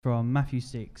from Matthew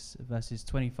 6, verses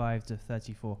 25 to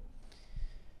 34.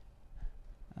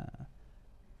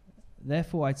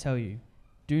 Therefore I tell you,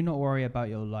 do not worry about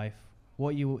your life,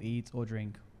 what you will eat or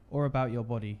drink, or about your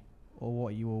body, or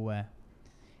what you will wear.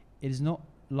 Is not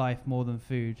life more than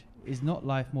food,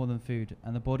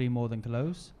 and the body more than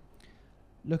clothes?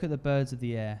 Look at the birds of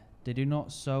the air. They do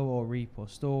not sow or reap or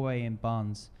store away in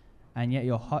barns, and yet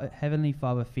your heavenly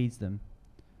Father feeds them.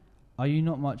 Are you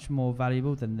not much more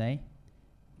valuable than they?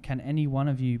 Can any one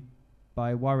of you,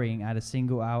 by worrying, add a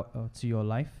single hour to your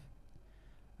life?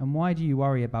 And why do you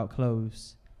worry about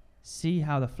clothes? See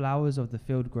how the flowers of the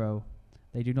field grow.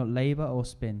 They do not labor or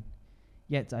spin.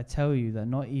 Yet I tell you that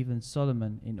not even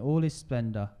Solomon in all his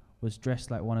splendor was dressed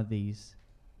like one of these.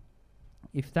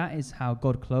 If that is how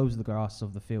God clothes the grass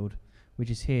of the field,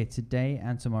 which is here today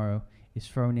and tomorrow is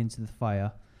thrown into the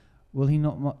fire, will he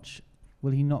not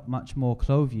much more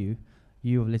clothe you,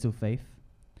 you of little faith?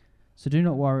 So do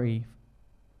not worry,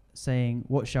 saying,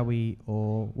 what shall we eat,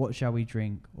 or what shall we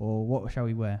drink, or what shall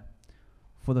we wear?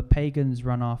 For the pagans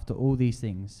run after all these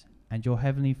things, and your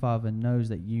heavenly Father knows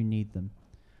that you need them.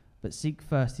 But seek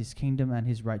first his kingdom and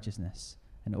his righteousness,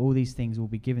 and all these things will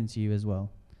be given to you as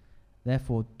well.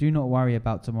 Therefore do not worry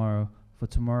about tomorrow, for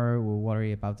tomorrow will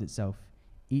worry about itself.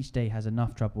 Each day has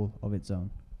enough trouble of its own.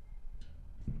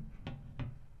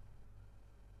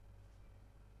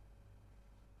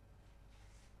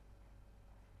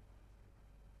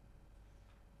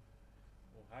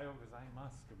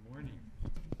 Good morning.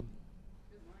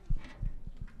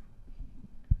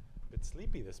 A bit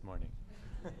sleepy this morning.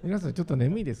 皆さんちょっと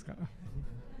眠いですか？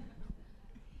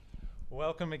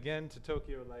 Welcome again to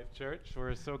Tokyo Life Church.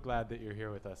 We're so glad that you're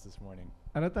here with us this morning.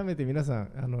 改めて皆さ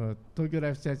ん東京ラ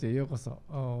イフチャーチへようこそ。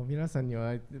皆さんに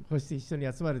はこうして一緒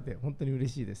に集まれて本当に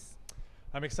嬉しいです。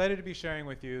I'm excited to be sharing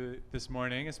with you this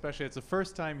morning, especially it's the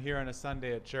first time here on a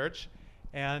Sunday at church,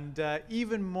 and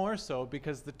even more so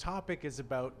because the topic is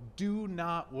about do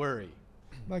not worry.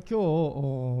 今日、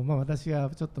私が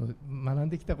ちょっと学ん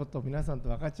できたことを皆さんと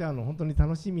分かち合うのを本当に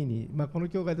楽しみに、この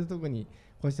教会で特に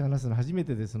こうして話すの初め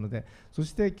てですので、そ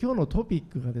して今日のトピ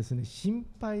ックがですね、心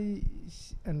配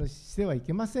してはい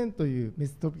けませんという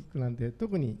トピックなんで、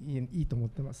特にいいと思っ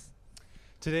てます。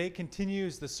Today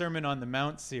continues the Sermon on the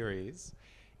Mount series,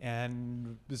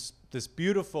 and this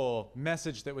beautiful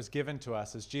message that was given to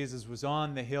us as Jesus was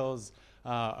on the hills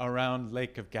around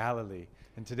Lake of Galilee.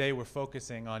 And today we're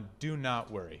focusing on do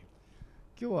not worry.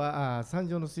 今日は三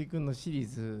条の水訓のシリー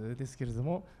ズですけれど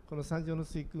も、この三条の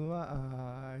水訓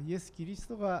はイエス・キリス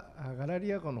トがガラ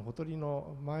リア湖のほとり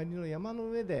の周りの山の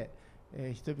上で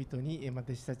人々に、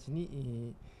弟子たち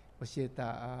に教え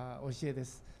た教えで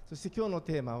す。そして今日の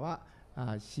テーマは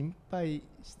心配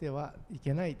してはい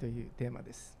けないというテーマ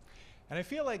です。And I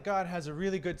feel like God has a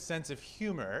really good sense of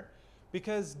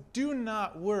humor.Because do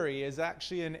not worry is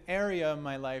actually an area of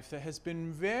my life that has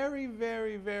been very,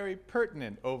 very, very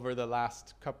pertinent over the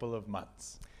last couple of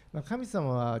months. 神様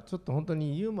はちょっと本当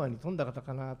にユーモアに富んだ方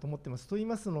かなと思ってます。と言い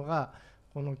ますのが、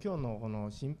この今日のこの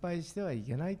心配してはい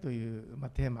けないという、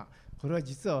テーマ、これは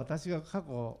実は私が過去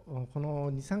こ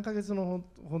の 2,3 ヶ月の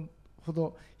ほ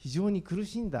ど非常に苦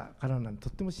しんだからなんで、と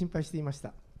っても心配していまし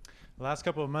た。The last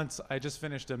couple of months, I just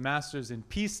finished a master's in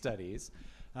peace studies.And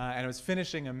I was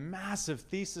finishing a massive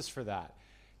thesis for that.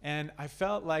 And I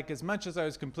felt like as much as I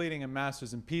was completing a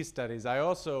master's in peace studies, I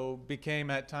also became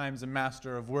at times a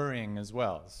master of worrying as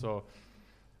well. So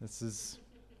this is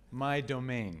my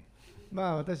domain.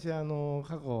 私は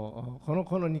過去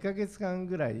この2ヶ月間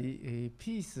ぐらい、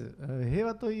ピース、平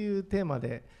和というテーマ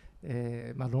で、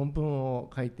論文を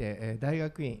書いて、大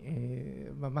学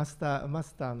院、マスタ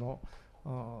ーの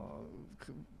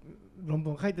論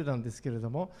文を書いてたんですけれど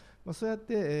も、そうやっ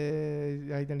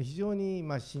て、間に非常に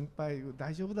心配、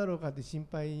大丈夫だろうかって心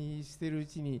配しているう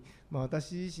ちに、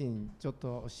私自身ちょっ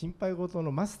と心配事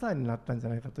のマスターになったんじゃ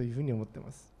ないかというふうに思ってい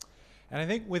ます。And I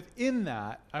think within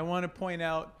that, I want to point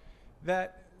out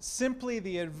that simply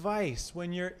the advice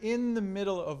when you're in the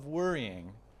middle of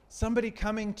worrying, somebody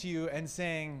coming to you and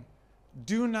saying,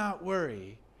 "Do not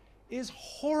worry," is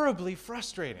horribly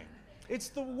frustrating. It's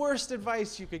the worst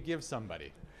advice you could give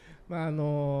somebody.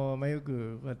 よ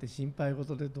くこうやって心配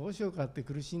事でどうしようかって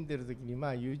苦しんでいるときに、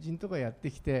友人とかやって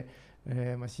きて、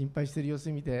心配している様子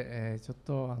を見て、ちょっ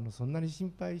とそんなに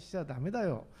心配しちゃダメだ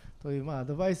よというア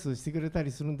ドバイスをしてくれた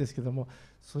りするんですけども、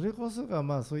それこそが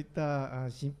そういった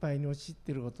心配に陥っ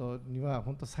ていることには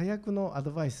本当最悪のア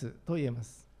ドバイスと言えま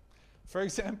す。For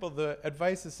example, the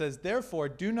advice that says,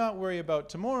 "Therefore, do not worry about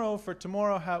tomorrow, for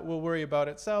tomorrow will worry about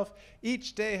itself.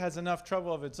 Each day has enough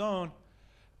trouble of its own."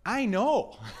 I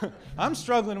know. I'm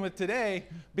struggling with today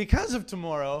because of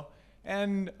tomorrow,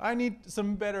 And I need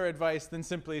some better advice than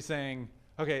simply saying,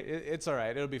 okay, it's all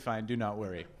right, it'll be fine, do not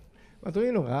worry. とい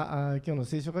うのが今日の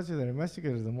聖書箇所でありましたけ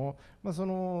れども、そ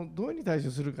のどうに対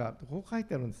処するかとこう書い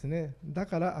てあるんですね。だ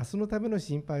から明日のための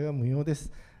心配は無用で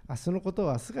す。明日のこと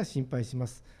は明日が心配しま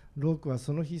す。労苦は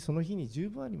その日その日に十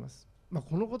分あります。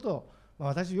このことを、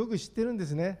私よく知ってるんで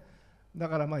すね。だ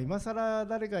から今更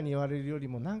誰かに言われるより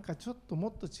もなんかちょっとも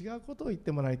っと違うことを言っ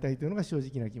てもらいたいというのが正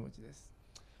直な気持ちです。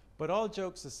But all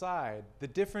jokes aside, the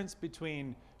difference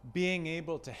between being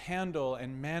able to handle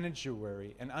and manage your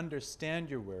worry and understand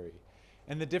your worry,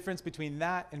 and the difference between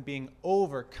that and being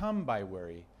overcome by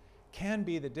worry, can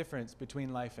be the difference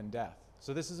between life and death.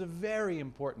 So this is a very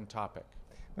important topic.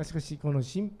 しかしこの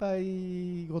心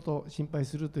配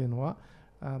するというのは、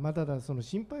ただその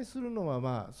心配するの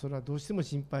はそれはどうしても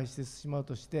心配してしまう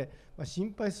として、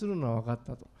心配するのは分かっ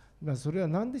たと。それは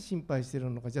何で心配してい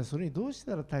るのか、じゃあそれにどう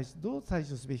対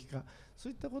処すべきか、そ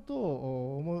ういったこと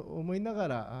を思いなが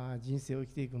ら人生を生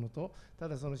きていくのと、た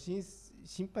だその心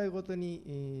配ごと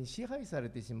に支配さ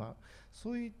れてしまう、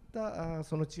そういった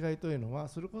その違いというのは、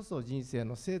それこそ人生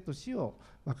の生と死を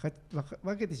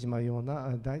分けてしまうよう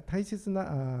な大切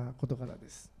な事柄で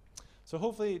す。So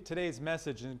hopefully today's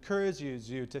message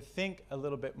encourages you to think a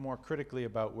little bit more critically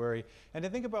about worry and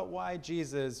to think about why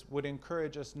Jesus would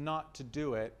encourage us not to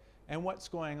do it and what's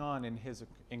going on in his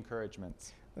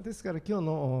encouragements. ですから今日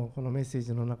のこのメッセー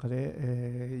ジの中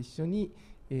で、一緒に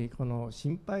この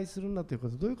心配するなというこ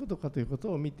と、どういうことかというこ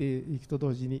とを見ていくと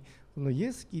同時に、このイ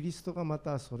エス・キリストがま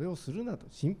たそれをするなと、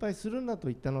心配するなと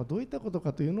言ったのはどういったこと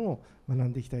かというのを学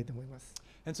んでいきたいと思います。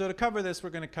And so to cover this, we're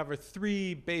going to cover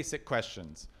three basic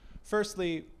questions.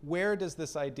 Firstly, where does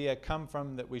this idea come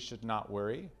from that we should not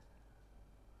worry?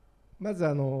 まず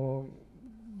3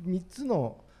つ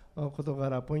の事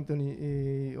柄、ポイント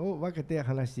を分けて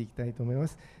話していきたいと思いま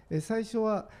す。最初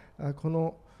はこ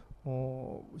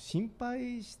の心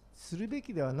配するべ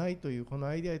きではないというこの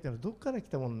アイデアというのはどこから来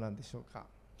たものなんでしょうか。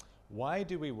 Why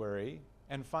do we worry?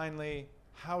 And finally,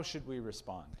 how should we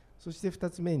respond? そして2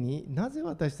つ目になぜ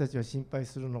私たちは心配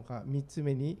するのか、3つ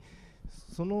目に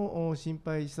その心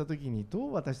配したときにど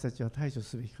う私たちは対処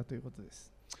すべきかということです。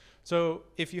So,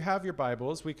 if you have your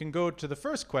Bibles, we can go to the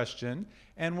first question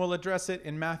and we'll address it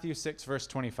in Matthew 6, verse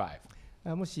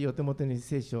 25. もしお手元に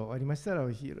聖書ありましたら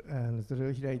そ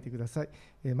れを開いてください。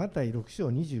マタイ6章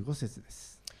25節で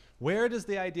す。Where does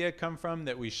the idea come from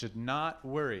that we should not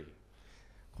worry?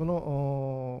 こ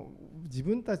の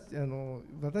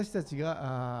私たち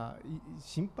が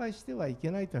心配してはいけ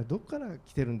ないというのはどこから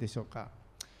来てるんでしょうか。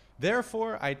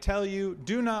Therefore, I tell you,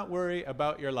 do not worry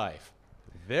about your life.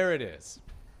 There it is.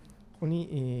 ここ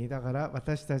にだから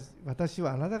私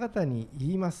はあなた方に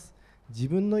言います。自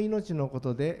分の命のこ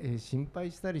とで心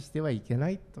配したりしてはいけな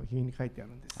いというふうに書いてあ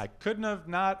るんです。I couldn't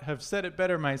not have said it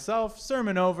better myself.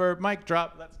 Sermon over. Mic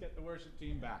drop. Let's get the worship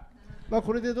team back.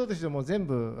 これでどうでしょう。もう全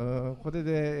部これ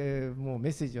でもうメ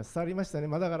ッセージは伝わりましたね。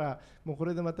だからもうこ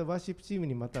れでまたワーシップチーム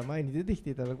にまた前に出てきて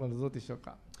いただくのはどうでしょう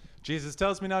か。Jesus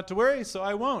tells me not to worry, so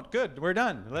I won't. Good, we're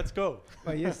done. Let's go.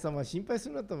 イエス様は心配す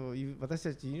るなと私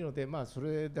たち言うので、そ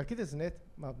れだけですね。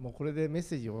もうこれでメッ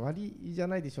セージ終わりじゃ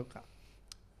ないでしょうか。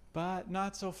But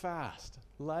not so fast.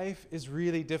 Life is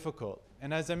really difficult.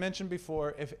 And as I mentioned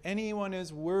before, if anyone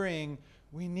is worrying,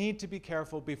 we need to be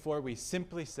careful before we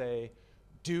simply say,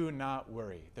 do not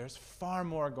worry. There's far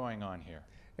more going on here.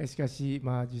 しかし、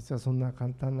実はそんな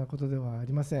簡単なことではあ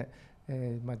りません。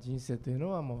人生という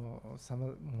のはも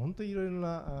う本当にいろいろ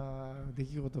な出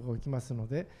来事が起きますの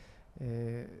で、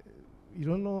い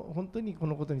ろんな本当にこ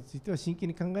のことについては真剣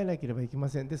に考えなければいけま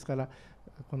せん。ですから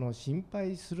この心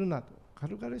配するなと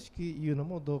軽々しく言うの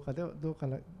もどうかでは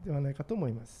ないかと思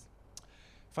います。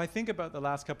If I think about the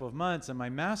last couple of months and my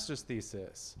master's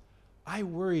thesis, I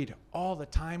worried all the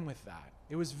time with that.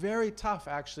 It was very tough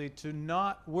actually to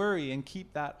not worry and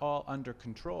keep that all under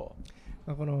control.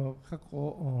 この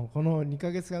2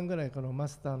ヶ月間ぐらいこのマ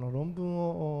スターの論文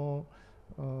を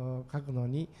書くの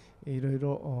にいろい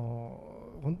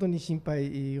ろ本当に心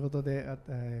配事で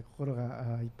心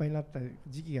がいっぱいになった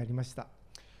時期がありました。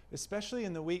Especially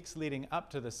in the weeks leading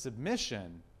up to the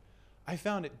submission, I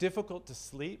found it difficult to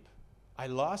sleep. I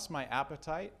lost my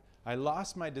appetite. I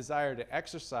lost my desire to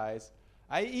exercise.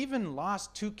 I even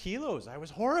lost 2 kilos. I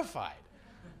was horrified.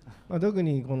 特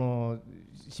にこの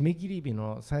締め切り日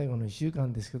の最後の1週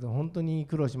間ですけど本当に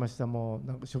苦労しました。もう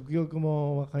なんか食欲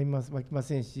も湧きま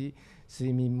せんし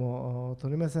睡眠も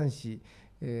取れませんし、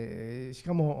し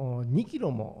かも2キ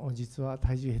ロも実は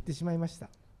体重減ってしまいました。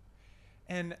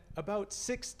And about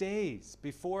 6 days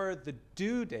before the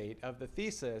due date of the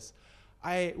thesis,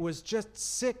 I was just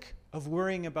sick of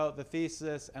worrying about the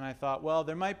thesis, and I thought, well,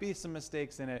 there might be some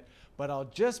mistakes in it, but I'll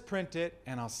just print it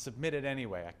and I'll submit it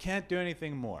anyway. I can't do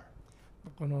anything more.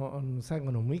 この最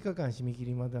後の6日間締め切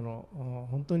りまでの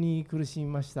本当に苦しみ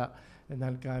ました。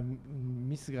何か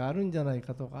ミスがあるんじゃない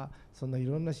かとか、そんない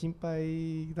ろんな心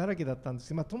配だらけだったんです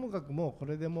けど、ともかくもうこ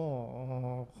れで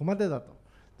もうここまでだと、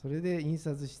それで印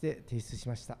刷して提出し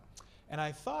ました。And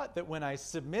I thought that when I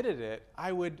submitted it,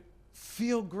 I would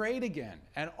feel great again,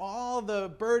 and all the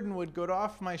burden would go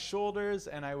off my shoulders,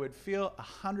 and I would feel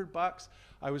 $100.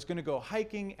 I was going to go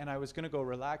hiking, and I was going to go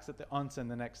relax at the onsen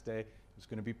the next day. It was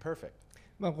going to be perfect.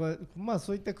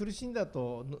 そういった苦しんだ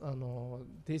と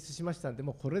提出しましたので、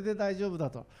もうこれで大丈夫だ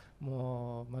と、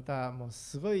もうまたもう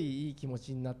すごいいい気持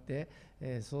ちになって、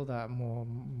そうだ、も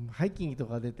うハイキングと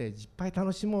か出ていっぱい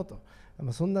楽しもうと、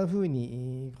そんな風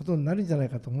にことになるんじゃない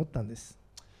かと思ったんです。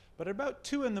But about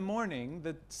 2 in the morning,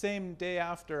 the same day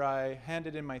after I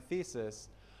handed in my thesis,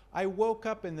 I woke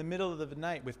up in the middle of the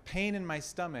night with pain in my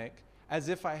stomach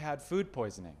as if I had food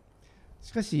poisoning.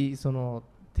 しかしその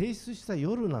提出した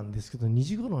夜なんですけど、2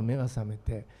時頃目が覚め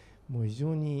て、もう非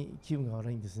常に気分が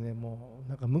悪いんですね。もう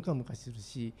なんかムカムカする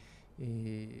し、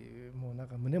もうなん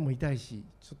か胸も痛いし、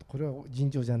ちょっとこれは尋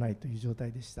常じゃないという状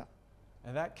態でした。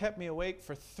And that kept me awake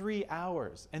for 3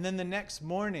 hours. And then the next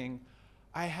morning,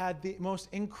 I had the most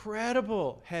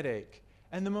incredible headache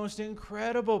and the most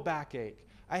incredible backache.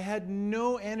 I had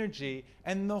no energy,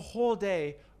 and the whole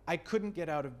day I couldn't get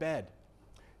out of bed.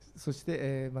 そし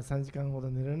て、3時間ほど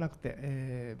寝れなく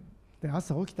て、で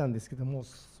朝起きたんですけども、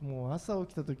もう朝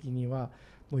起きた時には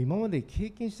もう今まで経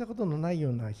験したことのない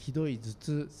ようなひどい頭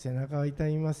痛、背中が痛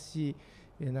みますし、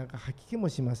なんか吐き気も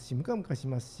しますし、ムカムカし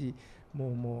ますし、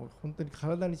もう本当に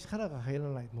体に力が入ら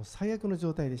ない、もう最悪の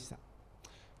状態でした。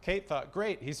Kate thought,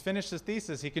 great, he's finished his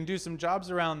thesis. He can do some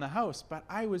jobs around the house. But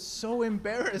I was so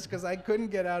embarrassed because I couldn't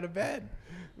get out of bed.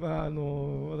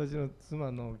 私の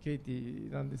妻のケイテ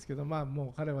ィなんですけど、も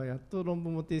う彼はやっと論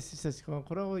文も提出したし、こ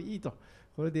れはいいと、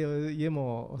これで家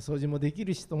も掃除もでき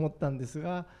るしと思ったんです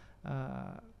が、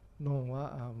ノン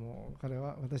はもう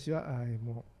私は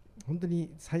もう本当に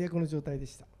最悪の状態で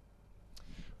した。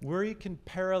Worry can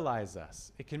paralyze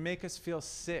us. It can make us feel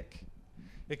sick.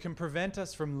 It can prevent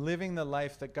us from living the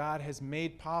life that God has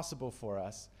made possible for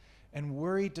us. And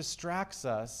worry distracts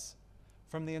us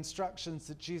from the instructions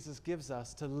that Jesus gives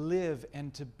us to live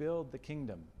and to build the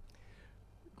kingdom.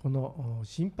 この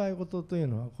心配事という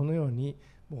のはこのように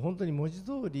もう本当に文字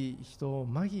通り人を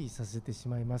麻痺させてし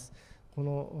まいます。こ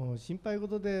の心配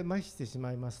事で麻痺してし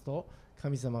まいますと、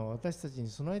神様は私たちに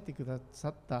備えてくださ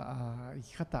った生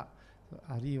き方、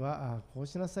あるいはこう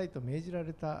しなさいと命じら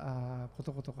れたこ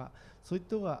ととか、そういっ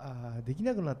たのができ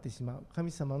なくなってしまう。神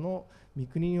様の御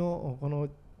国をこ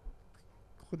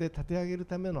こで立て上げる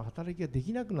ための働きがで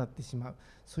きなくなってしまう、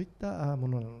そういったも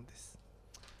のなのです。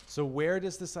So where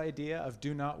does this idea of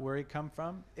do not worry come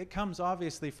from? It comes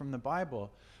obviously from the Bible,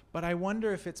 but I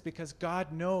wonder if it's because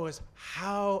God knows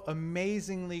how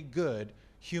amazingly good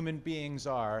human beings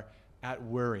are at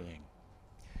worrying.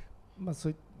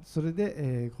 それ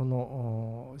で、こ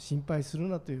の心配する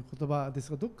なという言葉です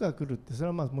が、どこから来るって、それ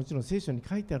はもちろん聖書に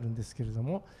書いてあるんですけれど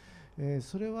も、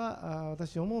それは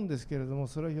私思うんですけれども、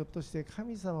それはひょっとして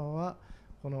神様は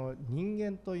この人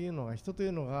間というのが、人とい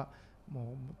うのが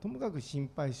もうともかく心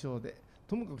配性で、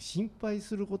ともかく心配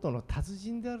することの達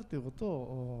人であるということ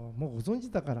をもうご存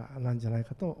知だからなんじゃない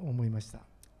かと思いました。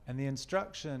And the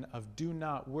instruction of do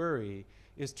not worry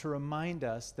is to remind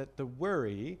us that the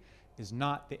worry is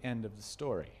not the end of the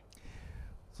story.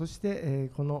 そして、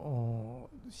この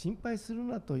心配する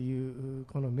なという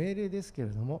この命令ですけれ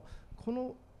ども、こ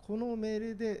の命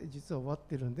令で実は終わっ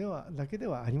ているだけで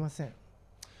はありません。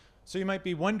So you might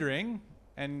be wondering,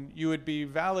 and you would be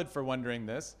valid for wondering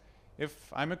this, if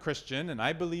I'm a Christian and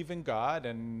I believe in God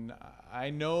and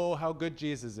I know how good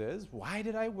Jesus is, why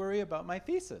did I worry about my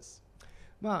thesis?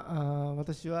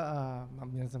 私は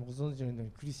皆さんご存知のよう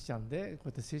にクリスチャンで、こう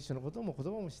やって聖書のことも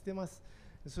言葉も知ってます。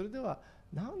それでは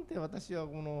なんで私は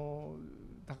この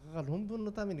たかが論文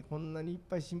のためにこんなにいっ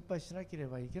ぱい心配しなけれ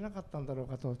ばいけなかったんだろう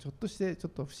かと、ちょっと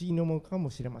不思議に思うかも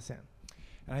しれません。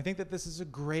And I think that this is a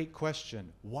great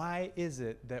question. Why is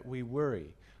it that we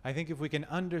worry? I think if we can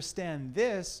understand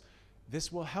this,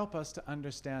 this will help us to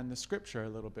understand the scripture a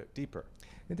little bit deeper.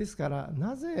 ですから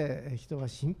なぜ人が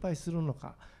心配するの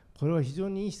か、これは非常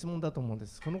にいい質問だと思うんで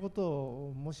す。このこと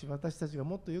をもし私たちが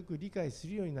もっとよく理解す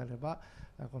るようになれば、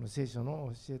この聖書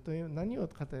の教えという何を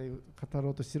語ろ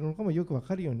うとしているのかもよく分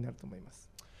かるようになると思います。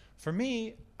For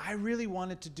me, I really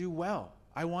wanted to do well.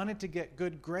 I wanted to get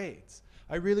good grades.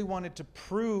 I really wanted to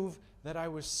prove that I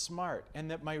was smart and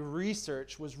that my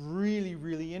research was really,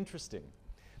 really interesting.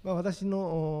 私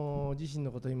の自身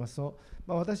のことを言いますと、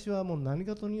私はもう何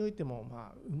事においても、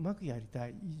うまくやりた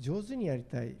い、上手にやり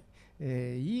たい、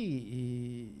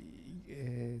いい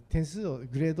点数を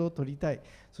グレードを取りたい、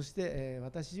そして、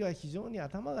私は非常に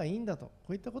頭がいいんだと、こ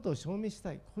ういったことを証明し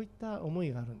たい、こういった思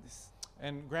いがあるんです。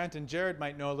And Grant and Jared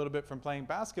might know a little bit from playing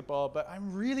basketball, but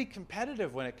I'm really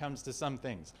competitive when it comes to some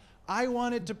things. I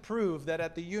wanted to prove that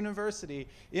at the university,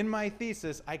 in my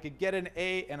thesis, I could get an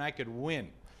A and I could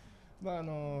win.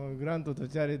 グラントと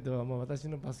ジャレッドはもう私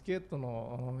のバスケット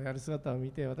のやる姿を見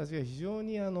て、私が非常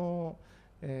に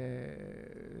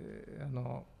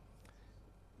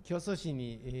競争心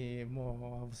に、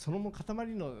もうその塊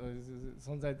の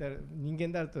存在である人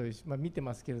間であると、見て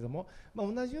ますけれども、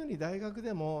同じように大学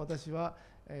でも私は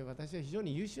非常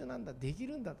に優秀なんだ、でき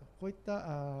るんだと、こういっ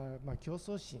た競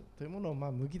争心というものを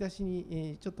むき出し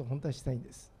にちょっと本当はしたいん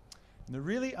です。The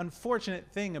really unfortunate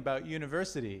thing about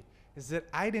university is that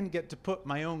I didn't get to put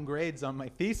my own grades on my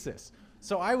thesis.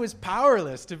 So I was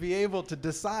powerless to be able to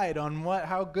decide on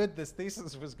how good this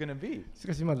thesis was going to be. し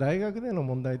かし大学での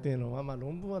問題というのは、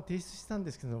論文は提出したん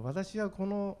ですけど、私はこ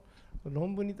の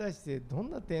論文に対してどん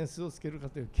な点数をつけるか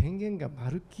という権限がま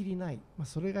るっきりない、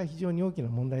それが非常に大きな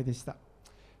問題でした。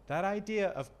That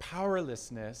idea of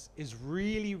powerlessness is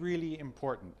really, really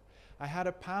important. I had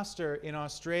a pastor in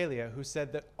Australia who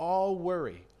said that all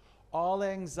worry, all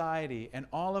anxiety, and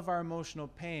all of our emotional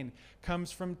pain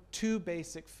comes from two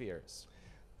basic fears.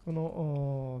 こ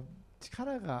の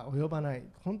力が及ばない、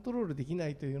コントロールできな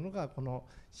いというのがこの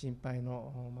心配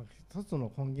の一つ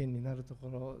の根源になるとこ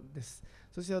ろです。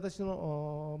そして私の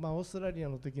オーストラリア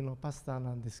の時のパスター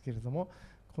なんですけれども、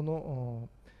この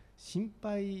心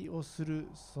配をする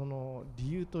その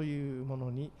理由というもの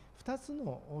に2つ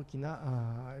の大き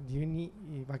な理由に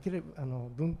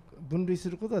分類す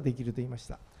ることができると言いまし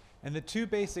た。And the two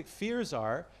basic fears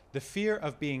are the fear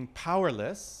of being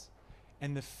powerless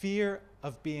and the fear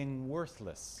of being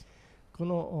worthless. こ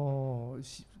の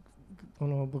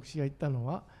牧師が言ったの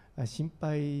は、心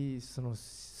配す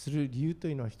る理由と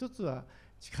いうのは、一つは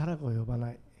力が及ば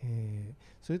ない、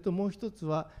それともう一つ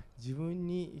は自分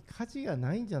に価値が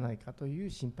ないんじゃないかという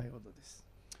心配事です。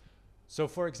So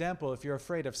for example, if you're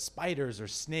afraid of spiders or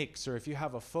snakes, or if you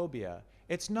have a phobia,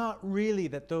 it's not really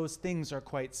that those things are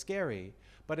quite scary,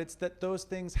 but it's that those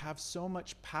things have so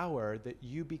much power that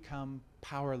you become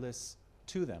powerless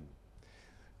to them.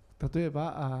 例え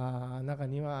ば中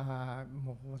には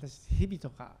もう私蛇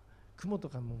とか雲と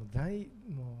かもう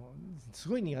す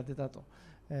ごい苦手だと、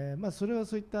それは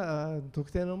そういった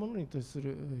特定のものに対す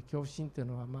る恐怖心という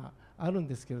のはあるん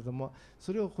ですけれども、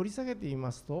それを掘り下げてみ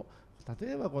ますと、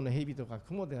例えばこの蛇とか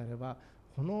雲であれば、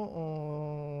こ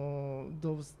の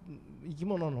生き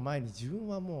物の前に自分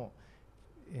はも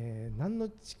う、何の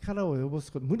力を及ぼ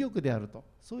すこと、無力であると、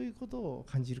そういうことを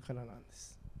感じるからなんで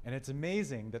す。And it's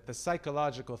amazing that the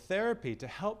psychological therapy to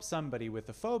help somebody with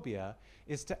a phobia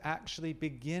is to actually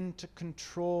begin to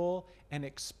control and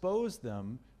expose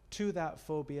them to that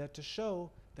phobia to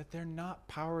show that they're not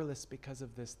powerless because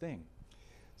of this thing.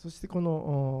 そして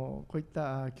こういっ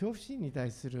た恐怖心に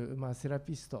対するセラ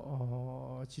ピス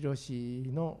ト、治療師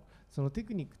のそのテ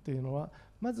クニックというのは、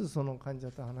まずその患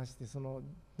者と話して、その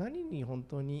何に本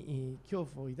当に恐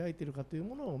怖を抱いているかという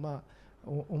ものを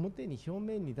表に表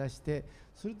面に出して、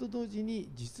それと同時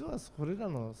に実はこれら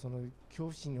のその恐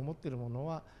怖心に思っているもの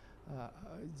は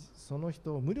その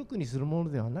人を無力にするも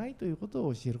のではないということ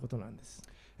を教えることなんです。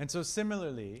And so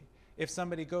similarly, if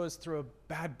somebody goes through a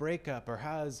bad breakup or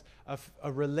has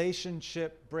a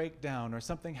relationship breakdown or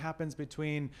something happens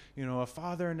between, a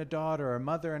father and a daughter or a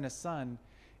mother and a son,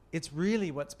 it's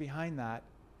really what's behind that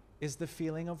is the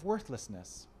feeling of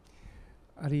worthlessness.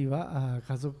 あるいは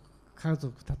家族、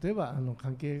例えば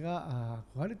関係が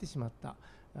壊れてしまった、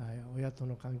親と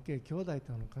の関係、兄弟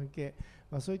との関係、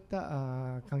そういっ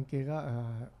た関係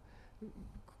が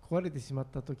壊れてしまっ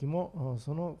た時も、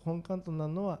その根幹とな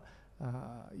るのは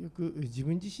よく自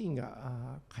分自身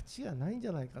が価値がないんじ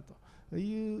ゃないかと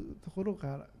いうところ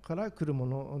から来るも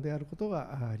のであること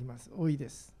が多いで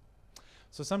す。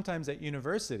So sometimes at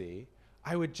university,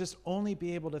 I would just only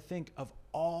be able to think of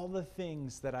all the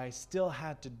things that I still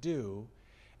had to do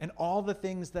and all the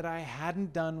things that I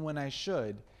hadn't done when I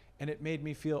should, and it made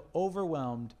me feel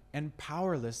overwhelmed and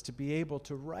powerless to be able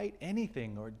to write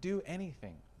anything or do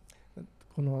anything.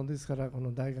 ですからこ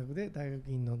の大学で大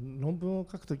学院の論文を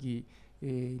書くとき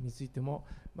についても、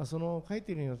その書い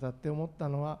ているにあたって思った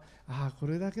のは、こ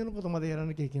れだけのことまでやら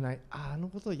なきゃいけない、あの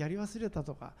ことをやり忘れた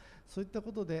とか、そういった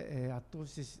ことで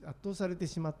圧倒されて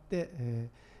しまって、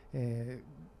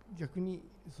逆に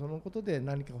そのことで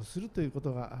何かをするというこ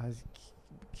とが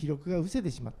気力が失せて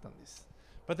しまったんです。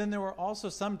But then there were also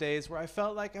some days where I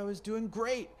felt like I was doing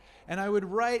great. And I would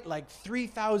write like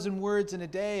 3,000 words in a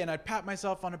day, and I'd pat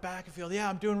myself on the back and feel, yeah,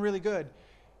 I'm doing really good.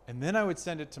 And then I would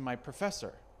send it to my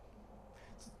professor.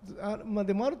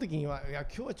 でもある時には、いや、今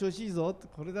日は調子いいぞ、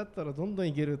これだったらどんどん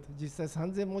いける、実際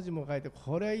3000文字も書いて、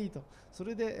これはいいと、そ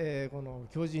れで、この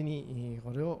教授に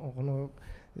この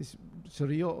書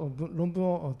類を、論文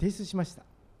を提出しました。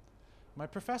My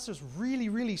professor's really,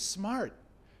 really smart.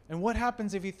 And what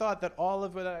happens if he thought that all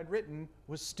of what I'd written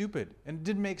was stupid and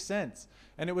didn't make sense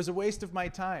and it was a waste of my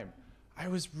time? I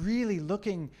was really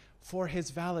looking for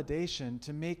his validation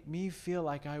to make me feel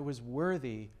like I was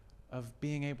worthy of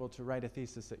being able to write a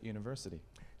thesis at university.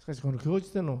 しかしこの教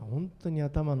授というのは本当に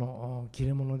頭の切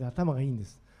れ者で頭がいいんで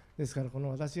す。ですからこの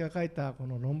私が書いたこ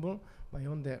の論文、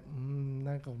読んで、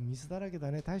なんかミスだらけ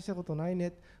だね、大したことない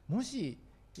ね、もし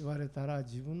言われたら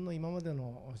自分の今まで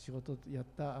の仕事やっ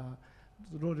た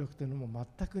労力というのも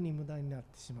全くに無駄になっ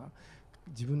てしまう、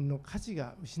自分の価値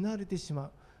が失われてしま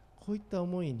う、こういった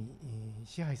思いに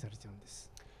支配されちゃうんです。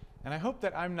And I hope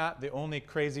that I'm not the only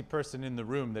crazy person in the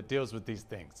room that deals with these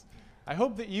things. I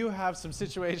hope that you have some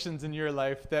situations in your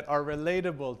life that are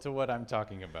relatable to what I'm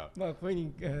talking about. こうい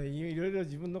うふうにいろいろ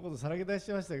自分のことをさらけ出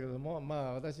しましたけども、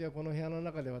私はこの部屋の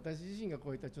中で私自身が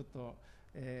こういったちょっと、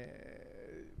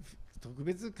特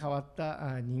別変わっ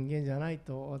た人間じゃない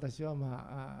と私は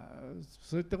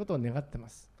そういったことを願ってま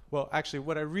す。Well, actually,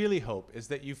 what I really hope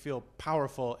is that you feel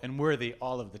powerful and worthy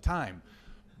all of the time.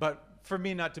 But for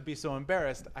me not to be so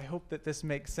embarrassed, I hope that this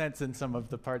makes sense in some of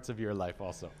the parts of your life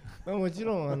also. もち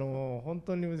ろん本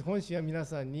当に本心は皆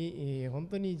さんに本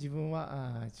当に自分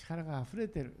は力があふれ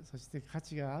ている、そして価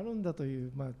値があるんだとい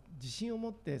う自信を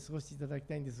持って過ごしていただき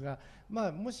たいんですが、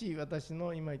もし私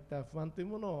の今言った不安という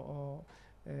ものを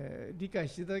理解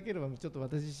していただければ、ちょっと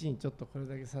私自身ちょっとこれ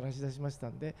だけ晒し出しました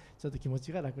んで、ちょっと気持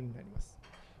ちが楽になります。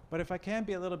But if I can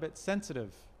be a little bit sensitive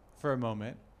for a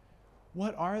moment,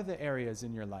 what are the areas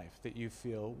in your life that you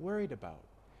feel worried about?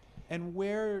 And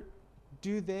where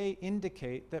do they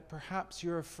indicate that perhaps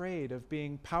you're afraid of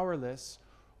being powerless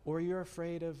or you're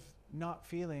afraid of not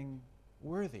feeling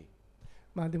worthy?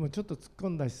 でもちょっと突っ込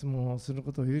んだ質問をする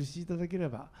ことをお許しいただけれ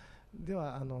ば、で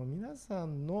は皆さ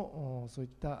んのそうい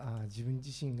った自分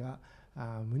自身が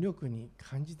無力に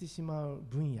感じてしまう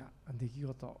分野、出来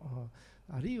事、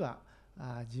あるいは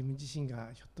自分自身が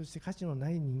ひょっとして価値のな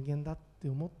い人間だって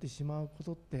思ってしまうこ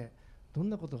とってどん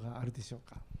なことがあるでしょう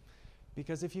か。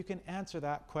Because if you can answer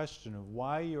that question of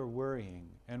why you're worrying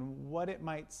and what it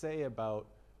might say about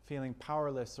feeling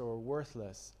powerless or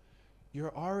worthless,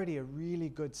 you're already a really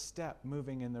good step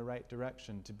moving in the right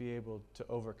direction to be able to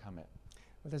overcome it.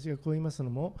 私がこう言いますの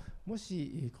も、も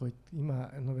し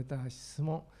今述べた質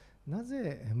問、な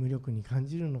ぜ無力に感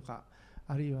じるのか、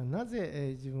あるいはな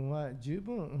ぜ自分は十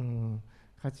分、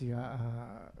価値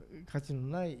の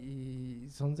ない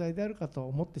存在であるかと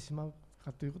思ってしまう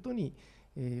かということに、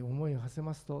思いを馳せ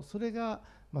ますと、それが、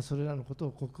それらのこと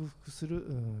を克服する、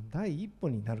第一歩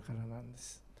になるからなんで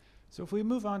す。So if we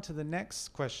move on to the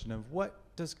next question of what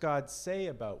does God say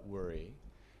about worry,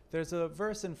 there's a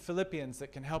verse in Philippians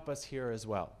that can help us here as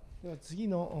well. では次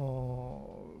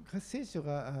の聖書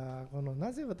がこの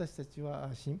なぜ私たちは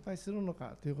心配するの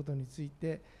かということについ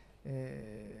て、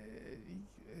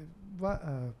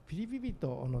ピリピ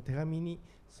人の手紙に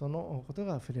そのこと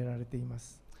が触れられていま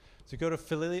す。So go to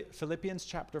Philippians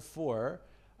chapter 4,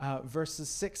 verses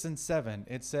 6 and 7.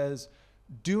 It says,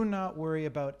 "Do not worry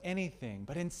about anything,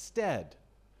 but instead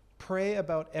pray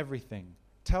about everything.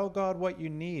 Tell God what you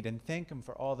need and thank Him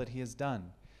for all that He has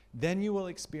done. Then you will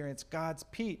experience God's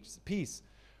peace,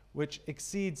 which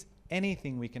exceeds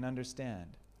anything we can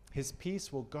understand. His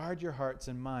peace will guard your hearts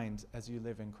and minds as you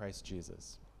live in Christ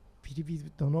Jesus." ピリピ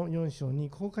人の4章に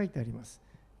こう書いてあります。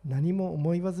何も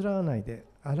思い煩わないで、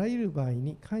あらゆる場合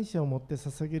に感謝を持って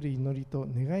捧げる祈りと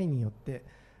願いによって、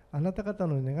あなた方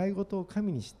の願い事を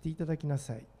神に知っていただきな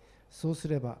さい。そうす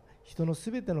れば、人の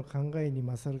すべての考えに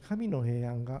勝る神の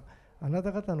平安が、あな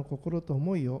た方の心と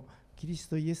思いをキリス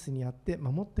トイエスにあって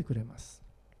守ってくれます。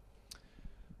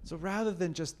So rather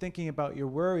than just thinking about your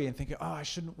worry and thinking, oh, I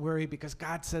shouldn't worry because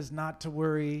God says not to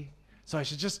worry, so I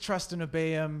should just trust and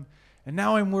obey Him, and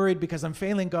now I'm worried because I'm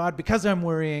failing God because I'm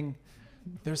worrying,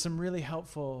 there's some really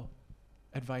helpful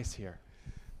advice here.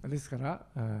 ですから、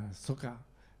そうか、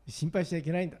心配しちゃい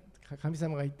けないんだ。神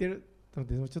様が言ってるの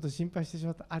で、ちょっと心配してし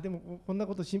まった。でもこんな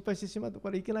こと心配してしまうと、こ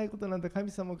れいけないことなんだ。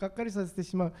神様をがっかりさせて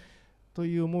しまうと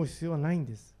いう思う必要はないん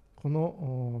です。こ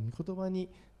の御言葉に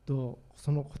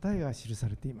その答えが記さ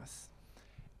れています。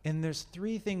And there's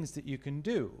three things that you can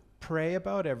do. Pray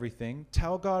about everything,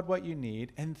 tell God what you need,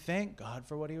 and thank God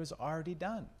for what He has already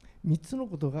done. 3つの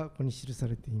ことがここに記さ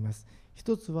れています。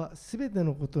1つは、すべて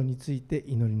のことについて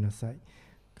祈りなさい。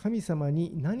神様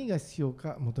に何が必要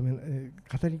か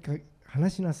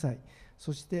話しなさい。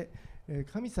そして、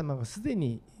神様がすで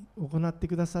に行って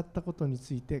くださったことに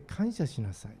ついて感謝し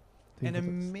なさい。という And こ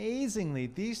とです。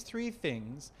 amazingly, these three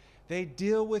things, they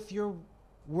deal with your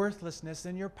worthlessness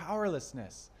and your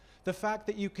powerlessness. The fact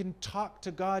that you can talk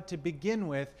to God to begin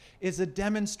with is a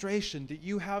demonstration that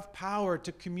you have power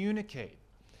to communicate.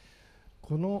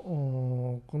 こ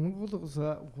のことこそ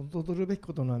は踊るべき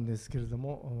ことなんですけれど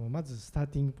も、まずスター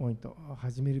ティングポイント、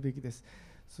始めるべきです。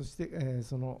そして、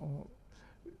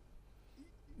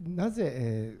な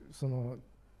ぜ、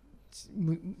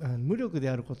無力で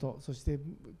あること、そして、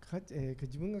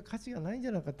自分が価値がないんじ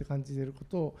ゃないかって感じているこ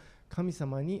とを神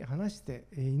様に話して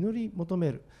祈り求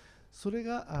める。それ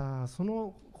がそ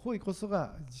の行為こそ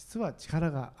が実は力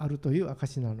があるという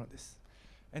証なのです。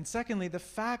And secondly, the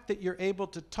fact that you're able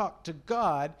to talk to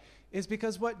God is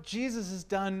because what Jesus has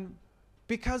done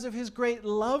because of his great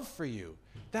love for you.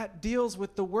 That deals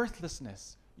with the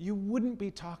worthlessness. You wouldn't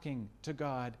be talking to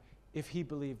God if he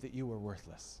believed that you were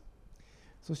worthless.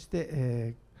 そし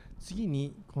て、次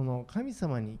にこの神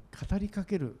様に語りか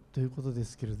けるということで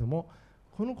すけれども、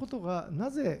このことがな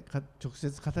ぜ直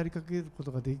接語りかけるこ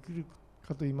とができる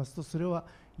かといいますと、それは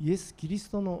イエス・キリス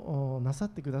トのなさっ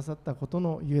てくださったこと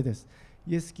のゆえです。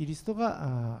イエス・キリスト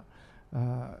が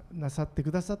なさって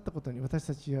くださったことに、私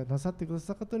たちがなさってくだ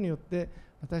さったことによって、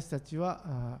私たち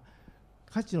は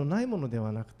価値のないもので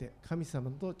はなくて、神様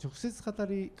と直接語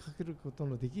りかけること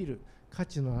のできる価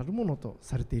値のあるものと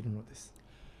されているのです。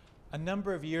A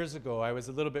number of years ago, I was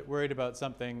a little bit worried about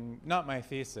something, not my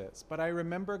thesis, but I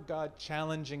remember God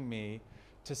challenging me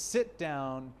to sit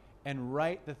down and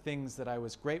write the things that I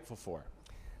was grateful for.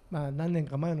 何年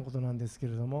か前のことなんですけ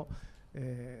れども、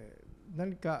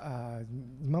何か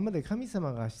今まで神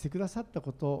様がしてくださった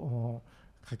ことを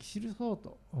書き記そう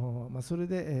と、それ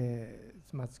で、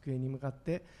机に向かっ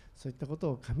てそういったこ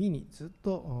とを紙にずっ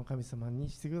と神様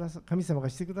が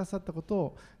してくださったこと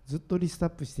をずっとリストア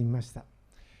ップしてみました。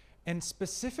And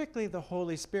specifically, the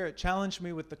Holy Spirit challenged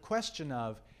me with the question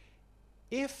of,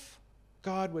 if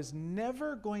God was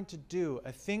never going to do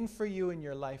a thing for you in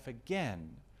your life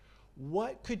again,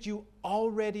 what could you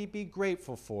already be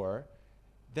grateful for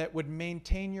that would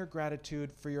maintain your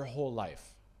gratitude for your whole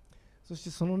life? そし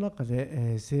てその中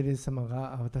で、聖霊様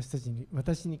が私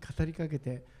に語りかけ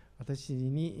て、私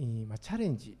に、チャレ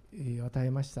ンジを与え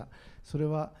ました。それ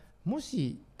は、も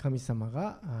し神様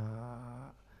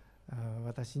が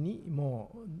私に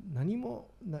もう何も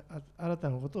新た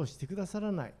なことをしてくださ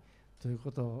らないという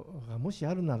ことがもし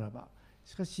あるならば、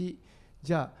しかし、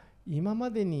じゃあ今ま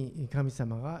でに神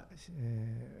様が、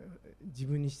自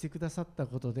分にしてくださった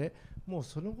ことで、もう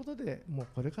そのことでもう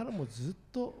これからもずっ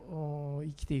と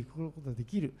生きていくことがで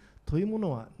きるというも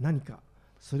のは何か、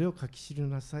それを書き記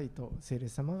なさいと聖霊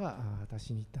様が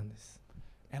私に言ったんです。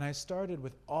And I started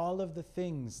with all of the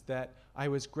things that I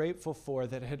was grateful for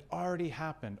that had already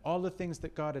happened, all the things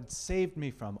that God had saved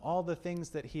me from, all the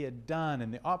things that He had done,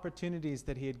 and the opportunities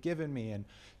that He had given me, and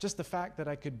just the fact that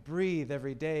I could breathe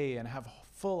every day and have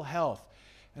full health.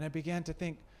 And I began to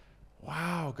think,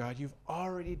 wow, God, you've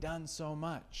already done so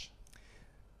much.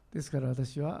 ですから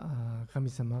私は神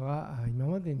様が今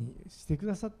までにしてく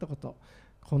ださったこと、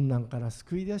困難から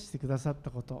救い出してくださっ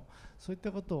たこと、そういっ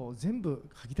たことを全部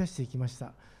書き出していきまし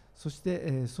た。そし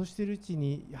て、そうしているうち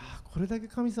に、いや、これだけ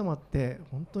神様って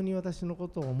本当に私のこ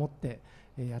とを思って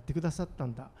やってくださった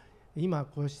んだ。今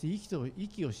こうして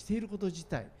息をしていること自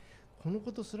体、この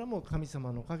ことすらも神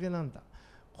様のおかげなんだ。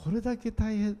これだけ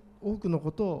大変多くの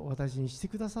ことを私にして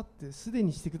くださって、すで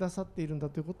にしてくださっているんだ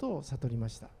ということを悟りま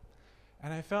した。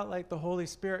And I felt like the Holy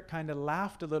Spirit kind of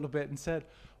laughed a little bit and said,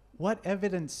 What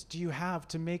evidence do you have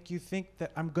to make you think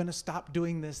that I'm going to stop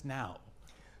doing this now?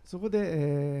 そこ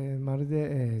で、まる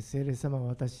で、聖霊様が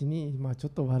私に、ちょ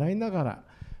っと笑いながら、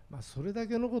それだ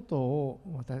けのこと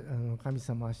を神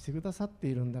様はしてくださって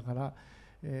いるんだから、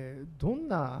どん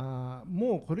な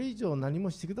もうこれ以上何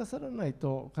もしてくださらない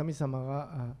と、神様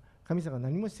が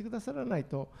何もしてくださらない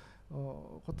と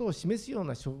ことを示すよう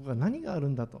な証拠が何がある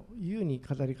んだというふうに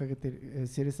語りかけて、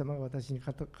聖霊様が私に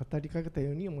語りかけた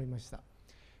ように思いました。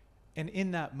And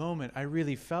in that moment, I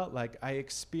really felt like I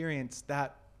experienced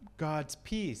that God's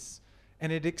peace,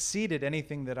 and it exceeded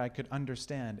anything that I could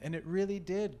understand. And it really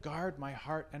did guard my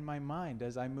heart and my mind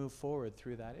as I move forward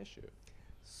through that issue.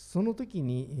 その時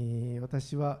に、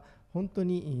私は本当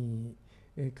に、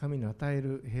神の与え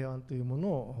る平安というもの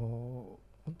を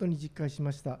本当に実感し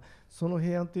ました。その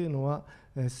平安というのは、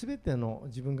すべての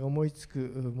自分が思いつく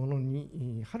もの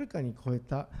にはるかに超え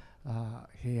た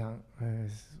平安、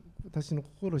私の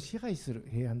心を支配する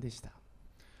平安でした。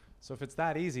So if it's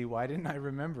that easy, why didn't I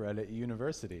remember it at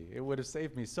university? It would have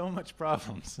saved me so much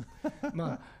problems.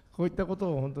 まあこういったこ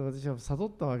とを本当に私は悟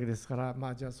ったわけですか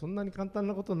ら、じゃあそんなに簡単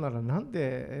なことならなん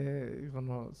で、こ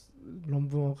の論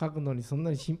文を書くのにそん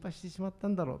なに心配してしまった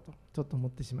んだろうとちょっと思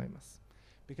ってしまいます。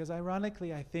Because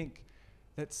ironically, I think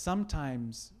that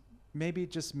sometimes, maybe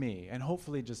just me, and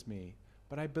hopefully just me,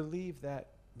 but I believe that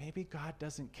maybe God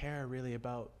doesn't care really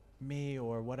about me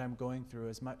or what I'm going through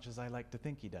as much as I like to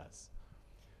think He does.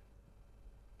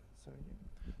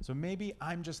 So maybe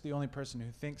I'm just the only person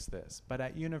who thinks this, but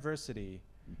at university,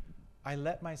 I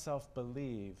let myself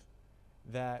believe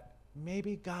that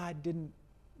maybe God didn't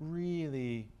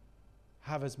really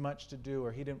have as much to do,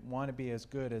 or He didn't want to be as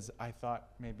good as I thought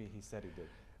maybe He said He did.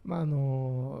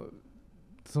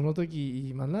 その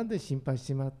時、なんで心配して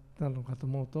しまったのかと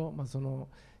思うと、その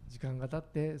時間が経っ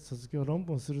て卒業論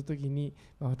文をするときに、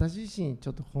私自身ち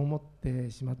ょっとこう思って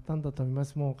しまったんだと思いま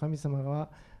す。もう神様は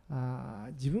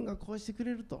自分がこうしてく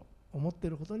れると思って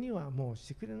いることにはもうし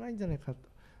てくれないんじゃないか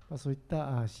と、そういっ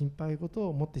た心配事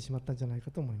を持ってしまったんじゃないか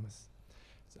と思います。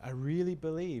I really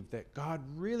believe that God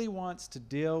really wants to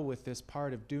deal with this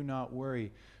part of do not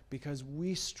worry because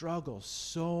we struggle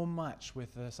so much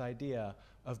with this idea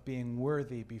of being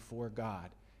worthy before God,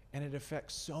 and it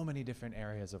affects so many different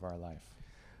areas of our life.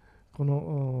 こ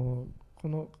の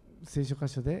聖書箇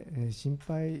所で心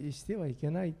配してはいけ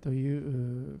ないとい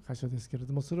う箇所ですけれ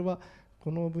ども、それはこ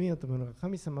の分野というのが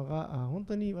神様が本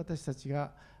当に私たち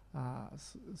が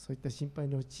そういった心配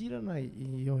に陥らない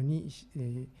ように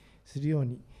するよう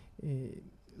に、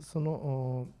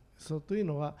という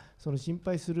のは、その心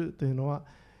配するというのは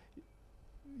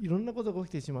いろんなことが起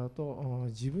きてしまうと、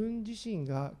自分自身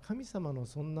が神様の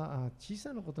そんな小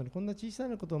さなことに、こんな小さ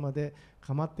なことまで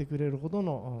構ってくれるほど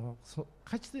の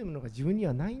価値というものが自分に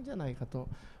はないんじゃないかと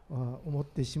思っ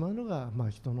てしまうのが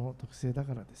人の特性だ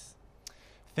からです。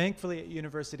Thankfully at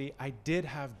university, I did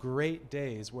have great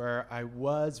days where I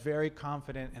was very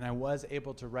confident and I was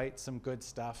able to write some good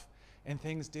stuff and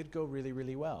things did go really,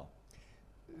 really well.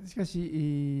 しか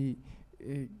し、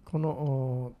こ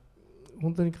の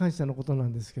本当に感謝のことな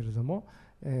んですけれども、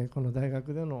この大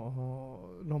学で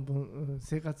の論文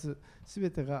生活すべ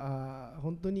てが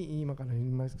本当に今から言い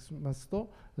ます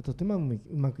ととてもう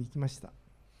まくいきました。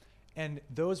And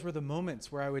those were the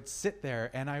moments where I would sit there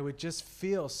and I would just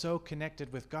feel so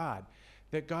connected with God,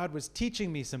 that God was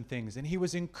teaching me some things and He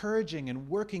was encouraging and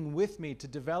working with me to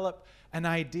develop an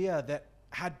idea that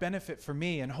had benefit for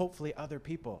me and hopefully other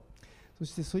people. そ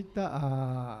してそういっ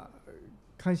た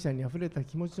感謝にあふれた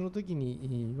気持ちの時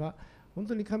には本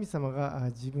当に神様が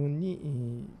自分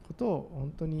にことを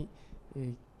本当に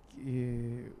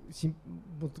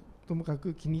ともか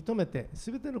く気に留めてす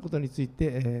べてのことについ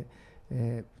て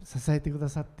支えてくだ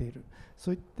さっている。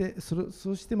そう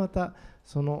してまた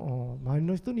その周り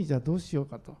の人にじゃあどうしよう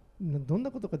かと、どん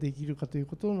なことができるかという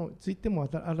ことについても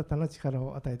新たな力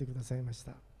を与えてくださいまし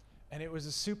た。And it was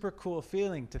a super cool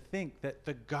feeling to think that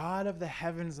the God of the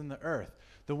heavens and the earth,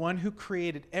 the one who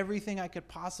created everything I could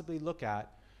possibly look at,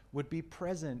 would be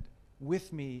present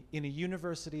with me in a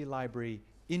university library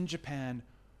in Japan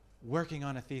working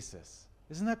on a thesis.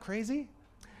 Isn't that crazy?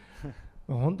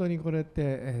 本当にこれっ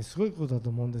てすごいことだと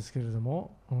思うんですけれど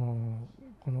も、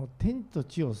この天と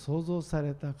地を創造さ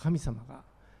れた神様が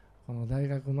この大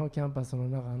学のキャンパスの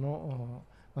中の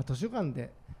図書館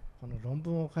でこの論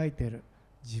文を書いている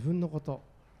自分のこと、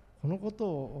このこと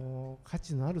を価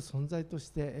値のある存在とし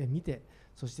て見て、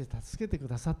そして助けてく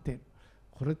ださっている。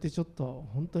これってちょっと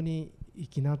本当に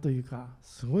粋なというか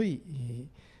すごい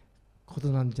こと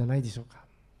なんじゃないでしょうか。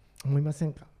思いませ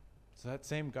んか？ So that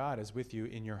same God is with you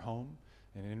in your home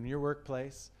and in your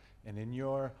workplace and in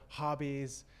your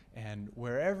hobbies and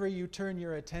wherever you turn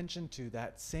your attention to,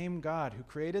 that same God who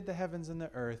created the heavens and the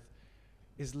earth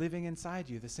is living inside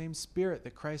you. The same spirit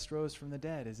that Christ rose from the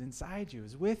dead is inside you,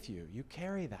 is with you. You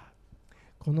carry that.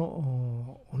 こ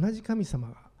の同じ神様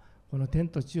が、この天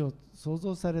と地を創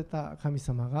造された神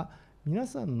様が皆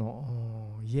さん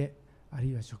の家、ある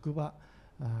いは職場、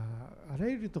あら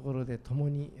ゆるところで共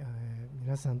に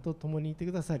皆さんと共にいて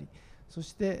くださり、そ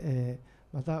して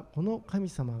またこの神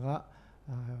様が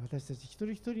私たち一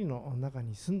人一人の中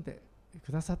に住んで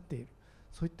くださっている。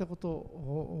そういったこと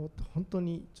を本当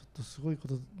にちょっとすごいこ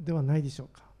とではないでしょう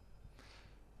か。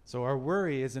So our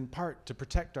worry is in part to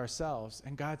protect ourselves,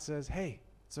 and God says, "Hey,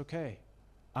 it's okay.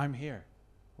 I'm here.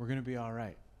 We're going to be all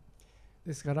right."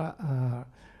 ですから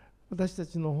私た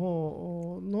ちの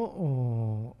方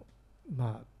の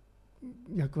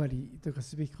役割というか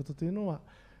すべきことというのは、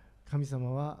神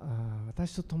様は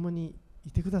私と共に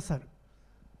いてくださる。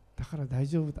だから大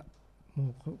丈夫だ。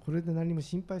もうこれで何も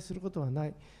心配することはな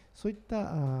い、そういっ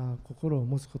た心を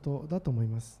持つことだと思い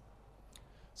ます。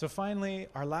So finally,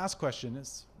 our last question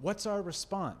is, what's our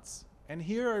response? And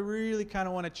here I really kind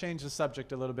of want to change the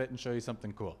subject a little bit and show you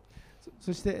something cool.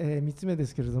 そして、3つ目で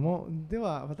すけれども、で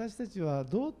は私たちは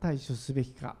どう対処すべ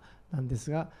きかなんで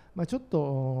すが、ちょっ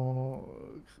と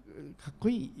かっこ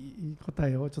いい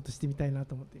答えをちょっとしてみたいな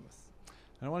と思っています。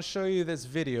And I want to show you this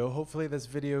video. Hopefully this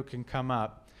video can come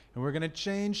up. And we're going to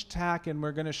change tack and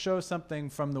we're going to show something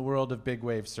from the world of big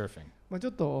wave surfing. ちょ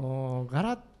っとガ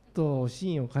ラッとシ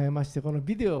ーンを変えまして、この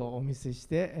ビデオをお見せし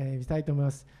てみたいと思い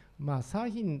ます。サ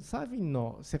ーフィン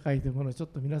の世界というものをちょっ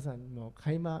と皆さんの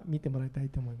垣間見てもらいたい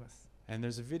と思います。And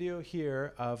there's a video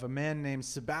here of a man named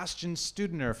Sebastian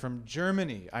Studner from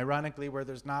Germany, ironically, where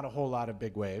there's not a whole lot of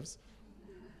big waves.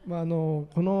 こ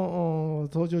の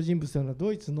登場人物というのは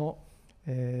ドイツの、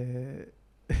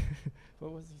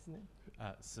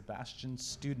Sebastian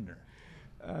Studner.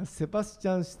 セバスチ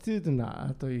ャン・ストゥードナ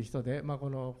ーという人で、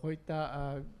こういっ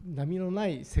た波のな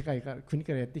い世界から国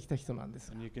からやってきた人なんで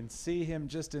す。And you can see him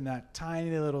just in that tiny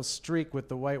little streak with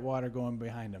the white water going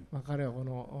behind him. 彼はこ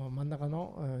の真ん中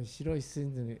の白い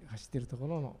線に走っているとこ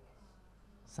ろの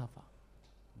サーフ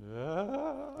ァ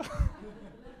ー。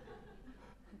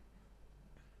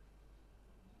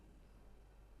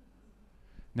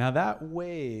Now that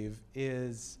wave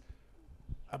is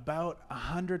about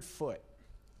 100 foot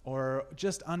or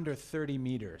just under 30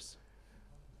 meters.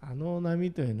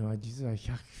 波というのは実は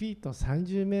100フィート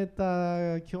30メータ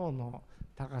ー強の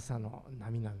高さの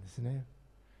波なんですね。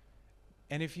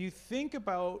And if you think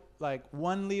about like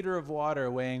 1 liter of water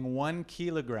weighing 1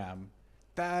 kilogram,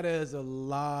 that is a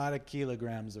lot of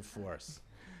kilograms of force.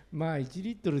 1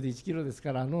リットルで1キロです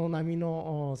から、波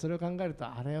のそれを考えると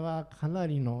あれはかな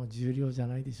りの重量じゃ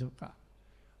ないでしょうか。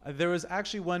There was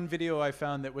actually one video I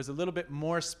found that was a little bit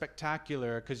more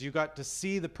spectacular because you got to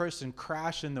see the person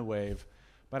crash in the wave,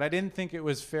 but I didn't think it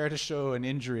was fair to show an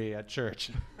injury at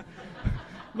church.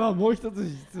 もう一つ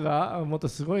実はもっと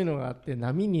すごいのがあって、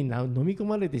波に飲み込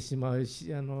まれてしまうサ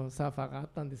ーファーがあっ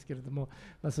たんですけれども、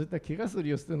そういった怪我する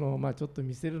様子というのをちょっと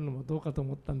見せるのもどうかと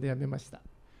思ったんでやめました。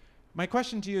My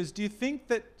question to you is, do you think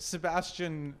that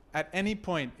Sebastian at any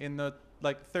point in the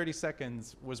like 30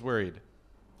 seconds was worried?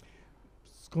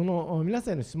 この皆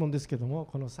さんへの質問ですけども、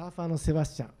このサーファーのセバ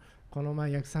スチャン、この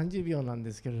約30秒なん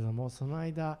ですけれども、その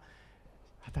間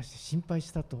果たして心配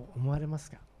したと思われま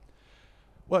すか？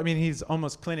 Well, I mean, he's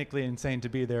almost clinically insane to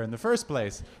be there in the first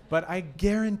place, but I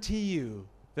guarantee you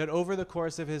that over the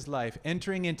course of his life,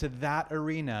 entering into that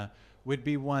arena would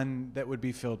be one that would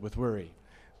be filled with worry.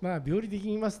 病理的に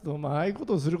言いますと、ああいうこ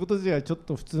とをすること自体はちょっ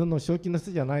と普通の正気の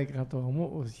人じゃないかと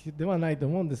思うではないと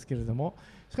思うんですけれども、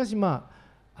しかしあ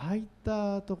あいっ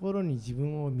たところに自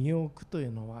分を身を置くとい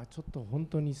うのはちょっと本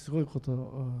当にすごいこと、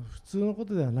普通のこ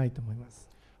とではないと思います。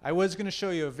I was going to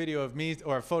show you a video of me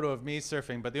or a photo of me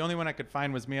surfing, but the only one I could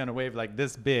find was me on a wave like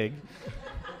this big.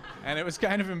 And it was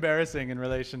kind of embarrassing in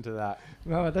relation to that.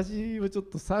 私はちょっ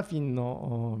とサーフィン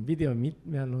のビデオを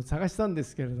探したんで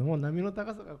すけれども、波の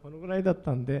高さがこのぐらいだっ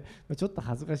たんで、ちょっと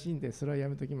恥ずかしいんでそれはや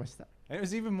めときました。And it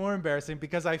was even more embarrassing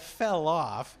because I fell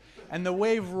off and the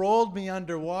wave rolled me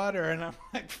underwater and I'm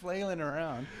like flailing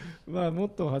around. もっ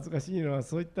と恥ずかしいのは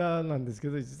そういったなんですけ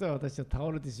ど、実は私は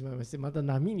倒れてしまいまして、また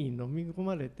波に飲み込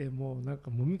まれて、もうなんか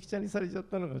もみくちゃにされちゃっ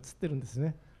たのが映ってるんです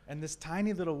ね。And this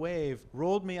tiny little wave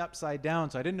rolled me upside down,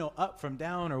 so I didn't know up from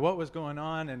down or what was going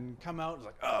on, and come out was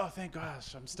like, oh, thank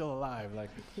gosh, I'm still alive.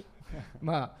 Like,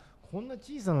 こんな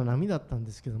小さな波だったん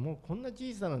ですけども、こんな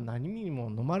小さな波にも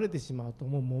飲まれてしまうと、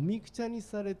もうもみくちゃに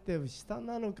されて、下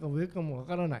なのか上かもわ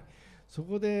からない。そ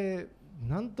こで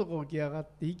なんとか起き上がっ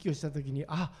て息をしたときに、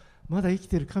まだ生き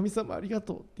てる、神様ありが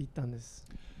とうって言ったんです。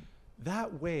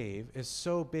That wave is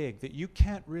so big that you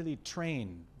can't really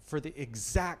train for the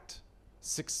exact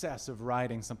success of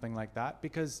riding something like that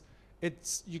because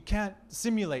you can't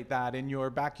simulate that in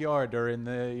your backyard or in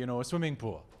the a swimming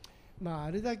pool. あ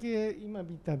れだけ今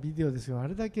見たビデオですが、あ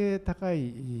れだけ高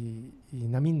い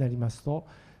波になりますと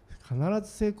必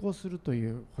ず成功するとい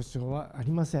う保証はあ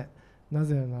りません。な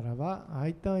ぜならばああ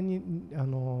いった波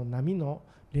の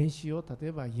練習を例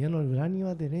えば家の裏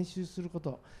庭で練習するこ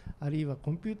と、あるいは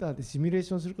コンピューターでシミュレー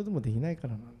ションすることもできないか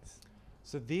らなんです。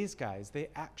So these guys,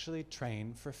 they actually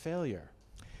train for failure.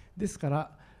 ですか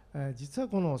ら、実は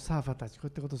このサーファーたち、こうい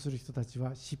ったことをする人たち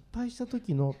は失敗した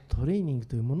時のトレーニング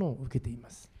というものを受けていま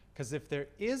す。Because if there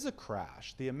is a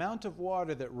crash, the amount of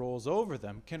water that rolls over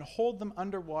them can hold them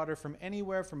underwater from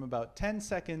anywhere from about 10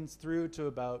 seconds through to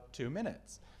about 2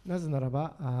 minutes. なぜなら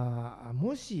ば、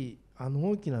もし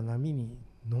大きな波に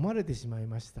飲まれてしまい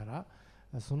ましたら、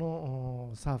そ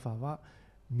のサーファーは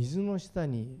水の下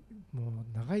にも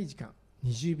う長い時間、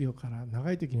20秒から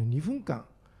長い時には2分間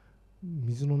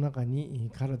水の中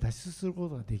にから脱出するこ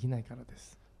とができないからで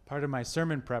す。Part of my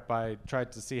sermon prep, I tried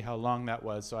to see how long that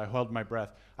was, so I held my breath.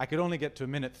 I could only get to a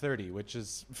minute 30, which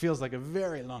feels like a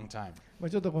very long time.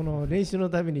 ちょっとこの練習の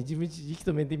ために自分息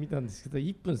止めてみたんですけど、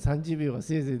1分30秒が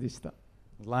せいぜいでした。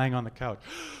Lying on the couch.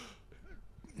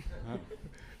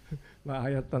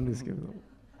 やったんですけれど。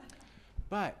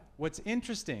But what's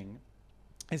interesting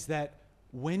is that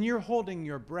when you're holding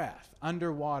your breath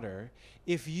underwater,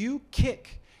 if you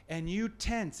kick and you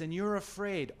tense and you're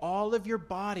afraid, all of your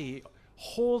body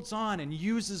holds on and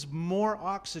uses more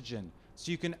oxygen,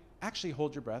 so you can actually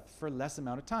hold your breath for less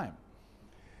amount of time.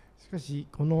 しかし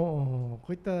こ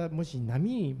ういったもし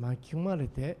波に巻き込まれ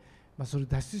て、それを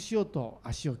脱出しようと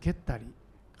足を蹴ったり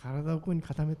体をここに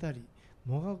固めたり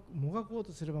もがこう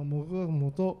とすればもがく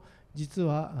ほど実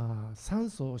は酸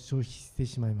素を消費して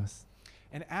しまいます。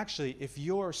And actually, if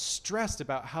you're stressed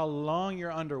about how long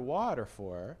you're underwater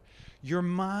for, your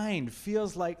mind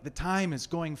feels like the time is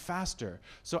going faster.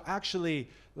 So actually,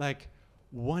 like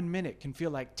 1 minute can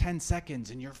feel like 10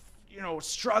 seconds and you're,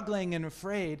 struggling and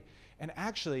afraid. And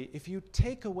actually, if you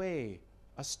take away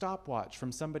a stopwatch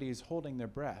from somebody who's holding their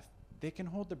breath, they can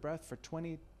hold their breath for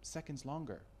 20 seconds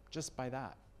longer just by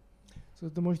that. そ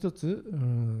れともう一つ、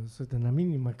そういった波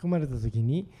に巻き込まれたとき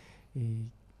に、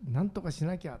何とかし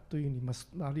なきゃというふう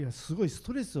に、あるいはすごいス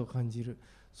トレスを感じる。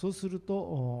そうする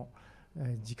と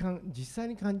実際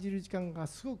に感じる時間が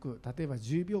すごく、例えば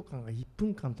10秒間が1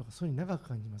分間とかそういう長く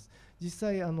感じます。実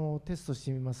際テストし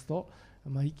てみますと、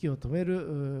息を止め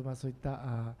る、そういっ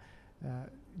た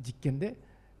実験で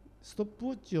ストップウ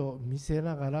ォッチを見せ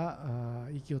ながら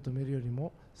息を止めるより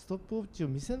もストップウォッチを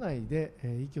見せないで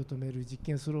息を止める実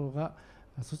験をする方が、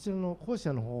そちらの後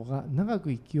者の方が長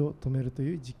く息を止めると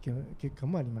いう実験結果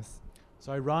もあります。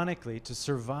So ironically, to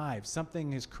survive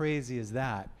something as crazy as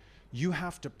that, you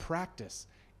have to practice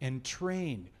and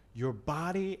train your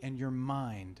body and your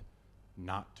mind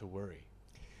not to worry.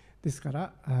 ですか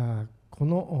らこ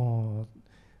の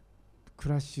ク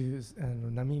ラッシ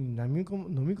ュ波に飲み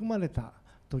込まれた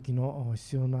時の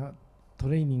必要なト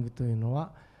レーニングというの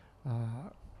は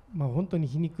本当に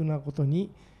皮肉なこと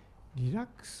にリラッ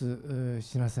クス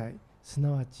しなさい、す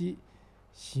なわち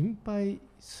心配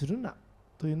するな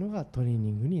というのがトレー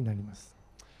ニングになります。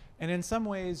And in some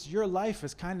ways, your life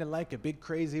is kind of like a big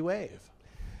crazy wave.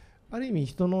 ある意味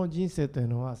人の人生という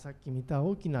のはさっき見た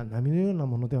大きな波のような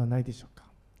ものではないでしょうか。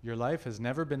Your life has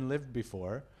never been lived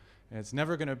before, and it's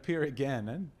never going to appear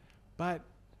again, but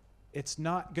it's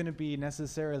not going to be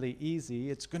necessarily easy.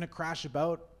 It's going to crash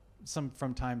about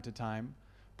from time to time,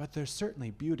 but there's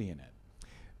certainly beauty in it.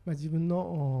 自分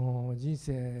の人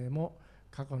生も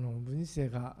過去の人生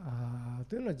が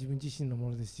というのは自分自身のも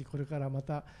のですし、これからま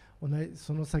た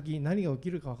その先何が起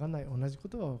きるか分からない、同じこ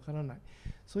とは分からない、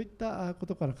そういったこ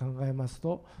とから考えます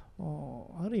と、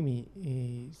ある意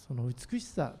味その美し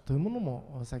さというもの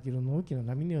も先ほどの大きな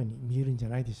波のように見えるんじゃ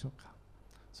ないでしょうか。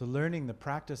So learning the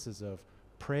practices of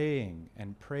praying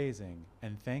and praising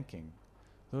and thanking,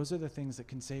 those are the things that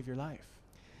can save your life.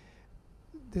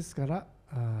 ですから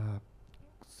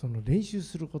その練習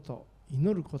すること、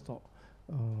祈ること、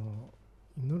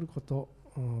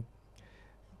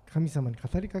神様に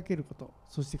語りかけること、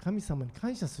そして神様に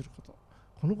感謝すること、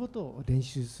このことを練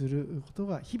習すること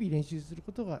が、日々練習する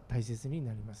ことが大切に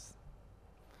なります。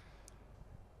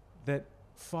That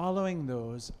following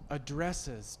those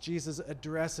Jesus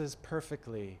addresses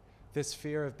perfectly this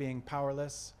fear of being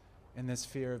powerless and this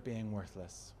fear of being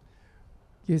worthless.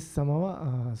 イエス様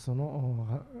はそ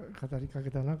の語りか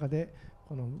けた中で、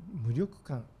この無力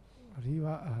感、あるい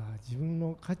は自分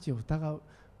の価値を疑う、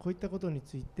こういったことに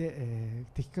ついて、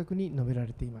的確に述べら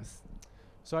れています。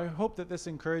So I hope that this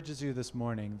encourages you this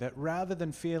morning, that rather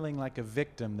than feeling like a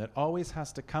victim that always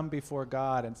has to come before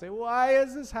God and say, why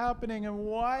is this happening and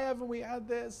why haven't we had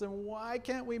this and why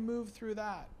can't we move through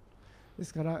that? で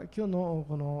すから今日の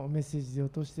このメッセージを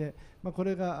通して、こ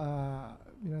れが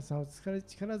皆さんを力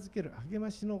づける励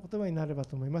ましの言葉になれば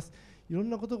と思います。いろん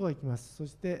なことが起きます。そ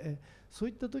してそう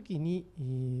いった時に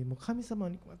もう神様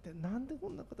にこうやって、なんでこ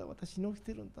んなことが私に起き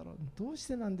てるんだろう、どうし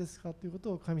てなんですかというこ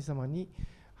とを神様に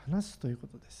話すというこ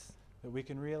とです。That we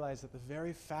can realize that the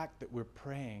very fact that we're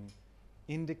praying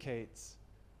indicates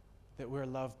that we're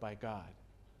loved by God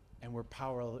and we're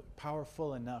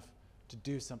powerful enough to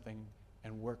do something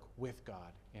and work with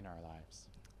God in our lives.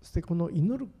 そしてこの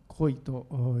祈る行為と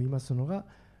言いますのが、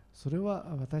それは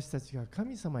私たちが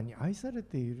神様に愛され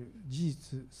ている事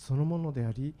実そのもので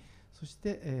あり、そし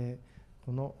て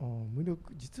この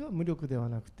実は無力では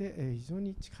なくて非常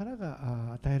に力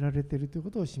が与えられているという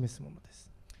ことを示すものです。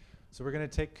So we're going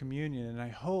to take communion, and I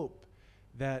hope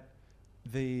that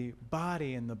the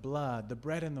body and the blood, the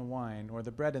bread and the wine, or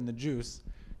the bread and the juice,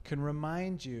 can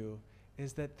remind you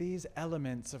is that these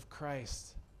elements of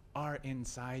Christ are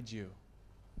inside you.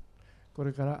 こ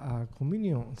れからコミュ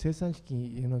ニオン、聖餐式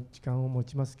の時間を持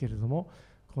ちますけれども、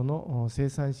この聖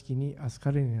餐式に預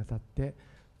かるにあたって、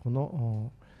こ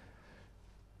の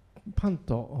パン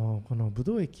とこのブ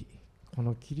ドウ液、こ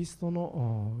のキリスト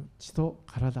の血と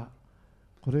体、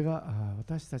これが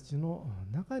私たちの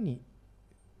中に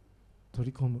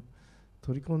取り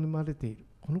込まれている、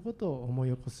このことを思い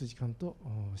起こす時間と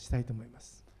したいと思いま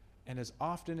す。And as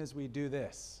often as we do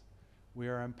this, we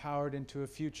are empowered into a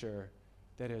future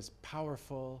that is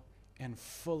powerful and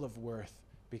full of worth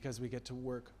because we get to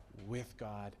work with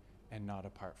God and not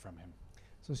apart from Him.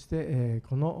 そして、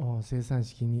この聖餐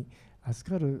式に預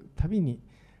かるたびに、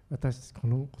こ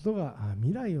のことが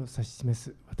未来を指し示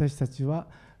す。私たちは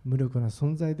無力な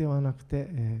存在ではなく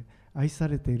て、愛さ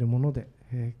れているもので、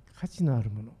価値のある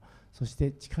もの、そし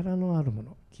て力のあるも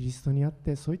の、キリストにあっ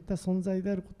てそういった存在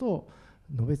であることを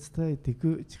述べ伝えてい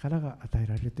く力が与え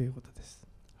られるということです。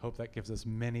Hope that gives us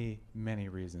many, many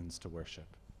reasons to worship.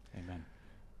 Amen.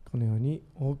 このように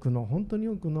本当に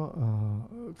多く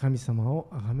の神様を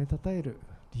崇めたたえる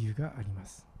理由がありま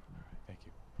す。